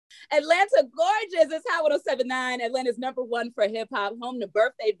Atlanta gorgeous. It's Hot 107.9. Atlanta's #1 for hip hop, home to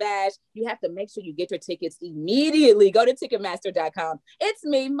Birthday Bash. You have to make sure you get your tickets immediately. Go to Ticketmaster.com. It's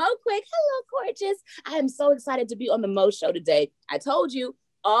me, Mo Quick. Hello, gorgeous. I am so excited to be on the Mo Show today. I told you,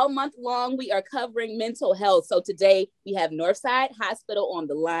 all month long, we are covering mental health. So today we have Northside Hospital on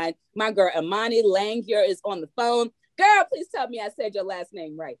the line. My girl, Amani Legangneur, is on the phone. Girl, please tell me I said your last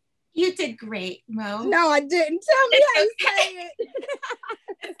name right. You did great, Mo. No, I didn't. Tell me how you say it.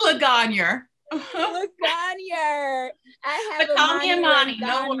 It's Legangneur. Legangneur. I have call me Amani,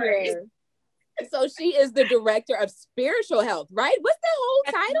 no worries. So she is the director of spiritual health, right? What's the whole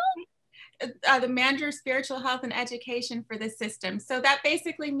title? The manager of spiritual health and education for the system. So that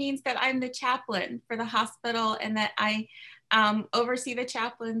basically means that I'm the chaplain for the hospital, and that I oversee the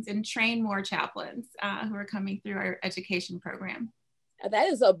chaplains and train more chaplains who are coming through our education program. That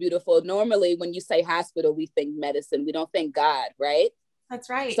is so beautiful. Normally, when you say hospital, we think medicine. We don't think God, right? That's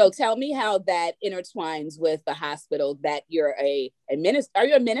right. So tell me how that intertwines with the hospital, that you're a minister. Are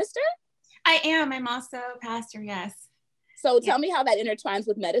you a minister? I am. I'm also a pastor, yes. So tell me how that intertwines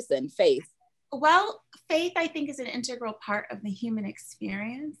with medicine, faith. Well, faith, I think, is an integral part of the human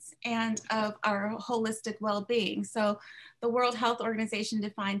experience and of our holistic well-being. So the World Health Organization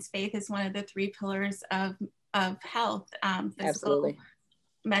defines faith as one of the 3 pillars of health, physical, Absolutely.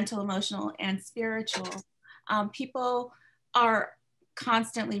 mental, emotional, and spiritual. People are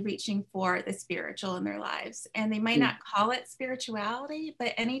constantly reaching for the spiritual in their lives, and they might not call it spirituality,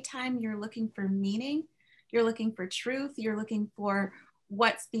 but anytime you're looking for meaning, you're looking for truth, you're looking for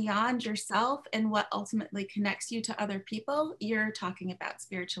what's beyond yourself and what ultimately connects you to other people, you're talking about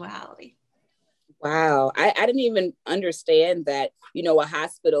spirituality. Wow. I didn't even understand that, a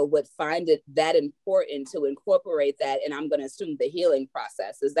hospital would find it that important to incorporate that. And I'm going to assume the healing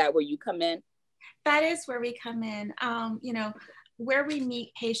process. Is that where you come in? That is where we come in. Where we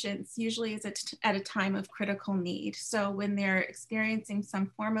meet patients usually is at a time of critical need. So when they're experiencing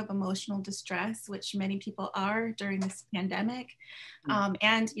some form of emotional distress, which many people are during this pandemic,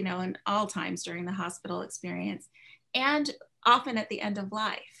 and in all times during the hospital experience, and often at the end of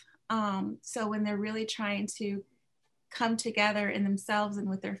life. So when they're really trying to come together in themselves and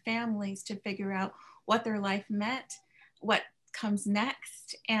with their families to figure out what their life meant, what comes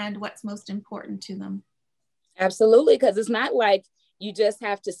next, and what's most important to them. Absolutely, because it's not like you just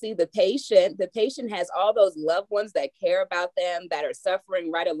have to see the patient. The patient has all those loved ones that care about them, that are suffering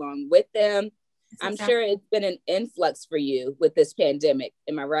right along with them. I'm sure it's been an influx for you with this pandemic.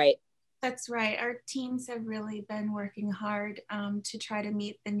 Am I right? That's right. Our teams have really been working hard to try to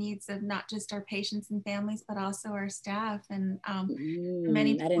meet the needs of not just our patients and families, but also our staff and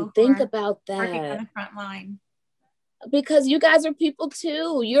many people. I didn't think about that. Working on the front line. Because you guys are people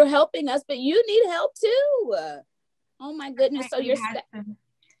too. You're helping us, but you need help too. Oh my goodness. So your staff,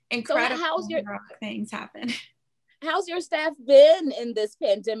 incredible things happen. How's your staff been in this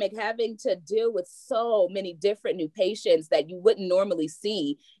pandemic, having to deal with so many different new patients that you wouldn't normally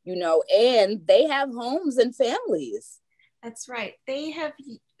see, and they have homes and families? That's right. They have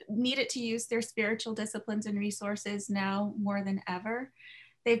needed to use their spiritual disciplines and resources now more than ever.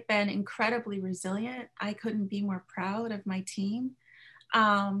 They've been incredibly resilient. I couldn't be more proud of my team.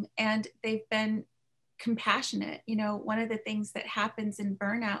 And they've been compassionate. One of the things that happens in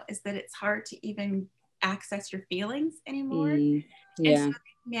burnout is that it's hard to even access your feelings anymore. And so they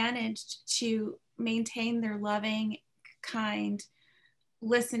managed to maintain their loving, kind,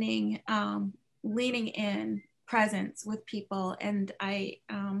 listening, leaning in presence with people. And I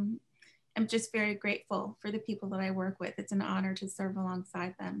am just very grateful for the people that I work with. It's an honor to serve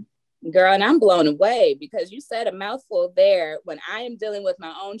alongside them. Girl, and I'm blown away because you said a mouthful there. When I am dealing with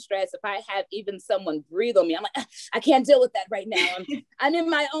my own stress, if I have even someone breathe on me, I'm like, I can't deal with that right now. I'm in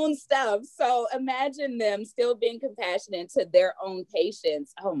my own stuff. So imagine them still being compassionate to their own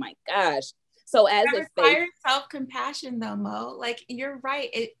patients. Oh my gosh. So as it requires self-compassion though, Mo. Like, you're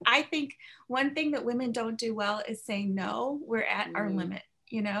right. I think one thing that women don't do well is say no. We're at our limit,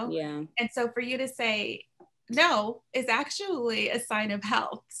 Yeah. And so for you to say no is actually a sign of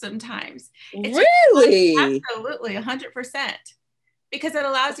health sometimes. Really? Absolutely, 100%. Because it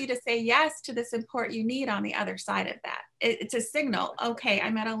allows you to say yes to the support you need on the other side of that. It's a signal. Okay,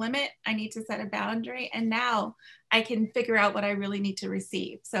 I'm at a limit. I need to set a boundary. And now I can figure out what I really need to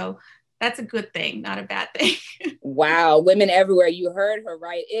receive. So that's a good thing, not a bad thing. Wow. Women everywhere. You heard her,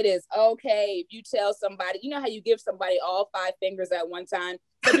 right? It is okay if you tell somebody, you know how you give somebody all 5 fingers at one time?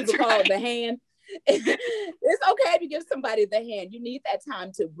 Some people call it the hand. It's okay if you give somebody the hand. You need that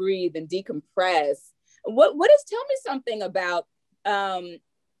time to breathe and decompress. Tell me something about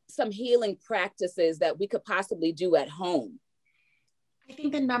some healing practices that we could possibly do at home. I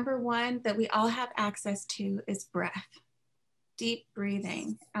think the number one that we all have access to is breath. Deep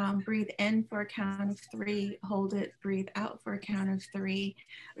breathing. Breathe in for a count of 3, hold it, breathe out for a count of 3.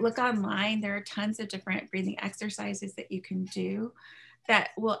 Look online, there are tons of different breathing exercises that you can do that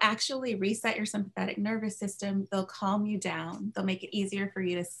will actually reset your sympathetic nervous system. They'll calm you down. They'll make it easier for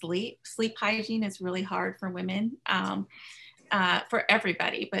you to sleep. Sleep hygiene is really hard for women, for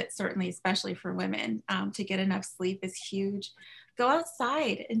everybody, but certainly especially for women. To get enough sleep is huge. Go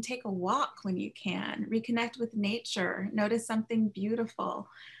outside and take a walk when you can. Reconnect with nature. Notice something beautiful.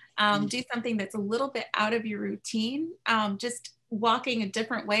 Do something that's a little bit out of your routine. Just walking a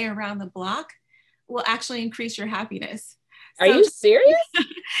different way around the block will actually increase your happiness. Are you serious?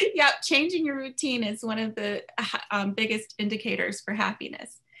 Yeah, changing your routine is one of the biggest indicators for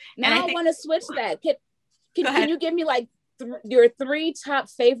happiness. Now I want to switch that. Can you give me like your 3 top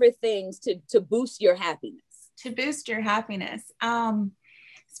favorite things to boost your happiness? To boost your happiness,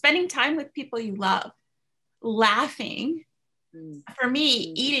 spending time with people you love, laughing. For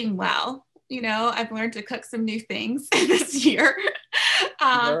me, eating well. You know, I've learned to cook some new things this year.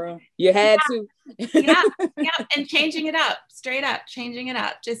 Girl, you had to. yeah, and changing it up, straight up, changing it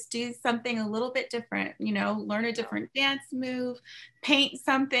up. Just do something a little bit different, you know, learn a different dance move, paint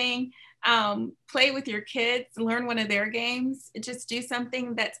something, play with your kids, learn one of their games. Just do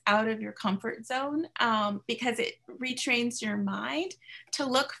something that's out of your comfort zone, because it retrains your mind to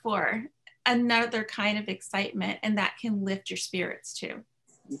look for another kind of excitement, and that can lift your spirits too.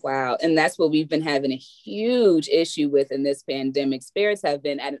 Wow. And that's what we've been having a huge issue with in this pandemic. Spirits have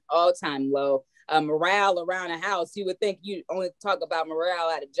been at an all-time low. Morale around a house, you would think you only talk about morale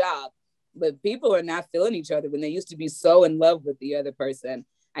at a job, but people are not feeling each other when they used to be so in love with the other person.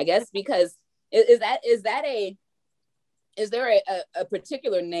 I guess because is there a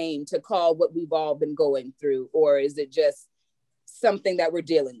particular name to call what we've all been going through, or is it just something that we're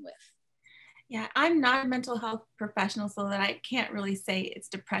dealing with? Yeah, I'm not a mental health professional, so that I can't really say it's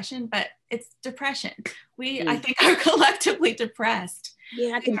depression, but it's depression. I think, are collectively depressed.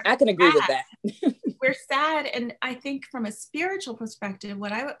 Yeah, I can agree with that. We're sad, and I think from a spiritual perspective,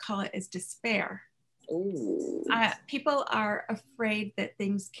 what I would call it is despair. People are afraid that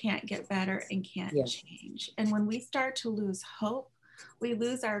things can't get better and can't change. And when we start to lose hope, we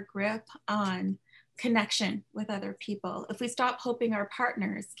lose our grip on connection with other people. If we stop hoping our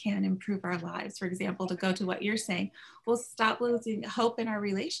partners can improve our lives, for example, to go to what you're saying, we'll stop losing hope in our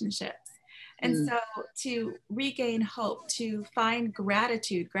relationships. And so to regain hope, to find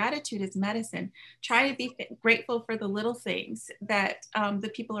gratitude is medicine. Try to be grateful for the little things that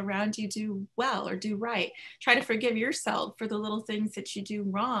the people around you do well or do right. Try to forgive yourself for the little things that you do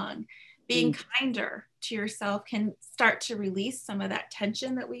wrong. Being kinder to yourself can start to release some of that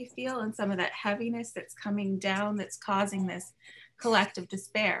tension that we feel and some of that heaviness that's coming down that's causing this collective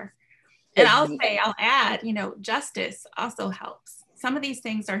despair. And I'll add, you know, justice also helps. Some of these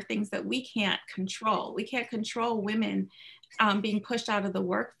things are things that we can't control. We can't control women being pushed out of the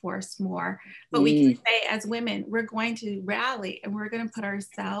workforce more, but we can say as women, we're going to rally and we're going to put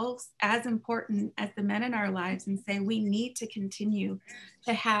ourselves as important as the men in our lives and say we need to continue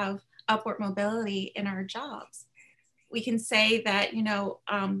to have upward mobility in our jobs. We can say that, you know,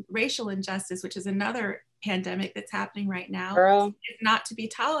 racial injustice, which is another pandemic that's happening right now, is not to be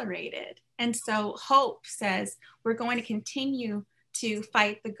tolerated. And so hope says we're going to continue to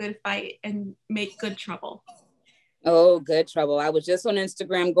fight the good fight and make good trouble. Oh, good trouble. I was just on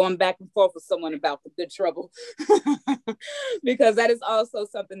Instagram going back and forth with someone about the good trouble because that is also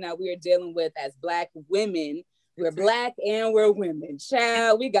something that we are dealing with as Black women. We're Black and we're women.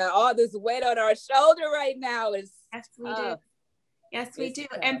 Child, we got all this weight on our shoulder right now. Yes, we do. Yes, we do.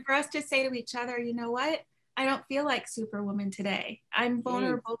 And for us to say to each other, you know what? I don't feel like Superwoman today. I'm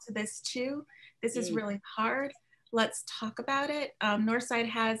vulnerable to this too. This is really hard. Let's talk about it. Northside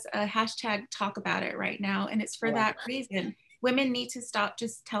has a hashtag talk about it right now. And it's for that reason. Women need to stop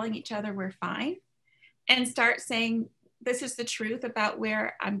just telling each other we're fine and start saying, this is the truth about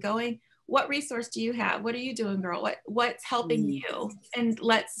where I'm going. What resource do you have? What are you doing, girl? What's helping you? And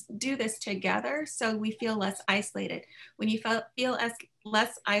let's do this together so we feel less isolated. When you feel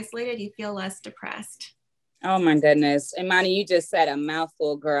less isolated, you feel less depressed. Oh my goodness. Amani, you just said a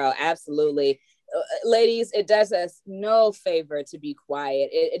mouthful, girl. Absolutely. Ladies, it does us no favor to be quiet.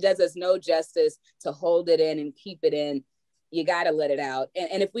 It does us no justice to hold it in and keep it in. You got to let it out.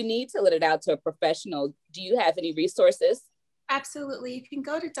 And if we need to let it out to a professional, do you have any resources? Absolutely. You can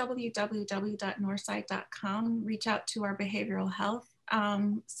go to www.northside.com, reach out to our behavioral health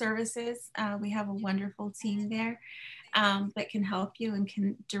services. We have a wonderful team there. that can help you and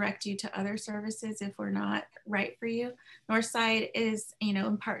can direct you to other services if we're not right for you. Northside is, you know,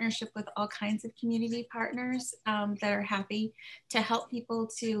 in partnership with all kinds of community partners that are happy to help people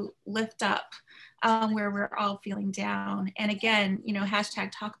to lift up where we're all feeling down. And again, you know,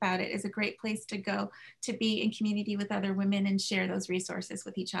 hashtag Talk About It is a great place to go to be in community with other women and share those resources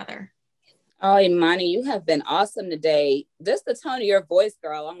with each other. Oh, Imani, you have been awesome today. Just the tone of your voice,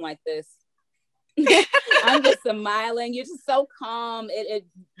 girl. I'm like this. I'm just smiling. You're just so calm. It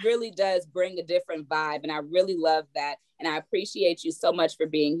really does bring a different vibe. And I really love that. And I appreciate you so much for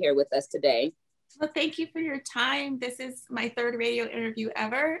being here with us today. Well, thank you for your time. This is my third radio interview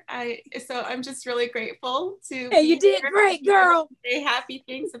ever. So I'm just really grateful to. Hey, you did great, girl. Say happy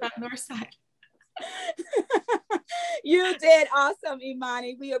things about Northside. You did awesome,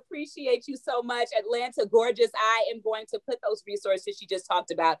 Imani. We appreciate you so much. Atlanta, gorgeous. I am going to put those resources she just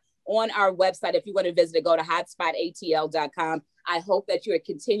talked about on our website. If you want to visit it, go to HOTSPOTATL.com. I hope that you're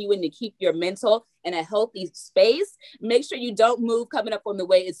continuing to keep your mental in a healthy space. Make sure you don't move coming up on the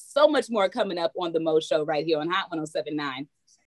way. It's so much more coming up on the Mo Show right here on Hot 1079.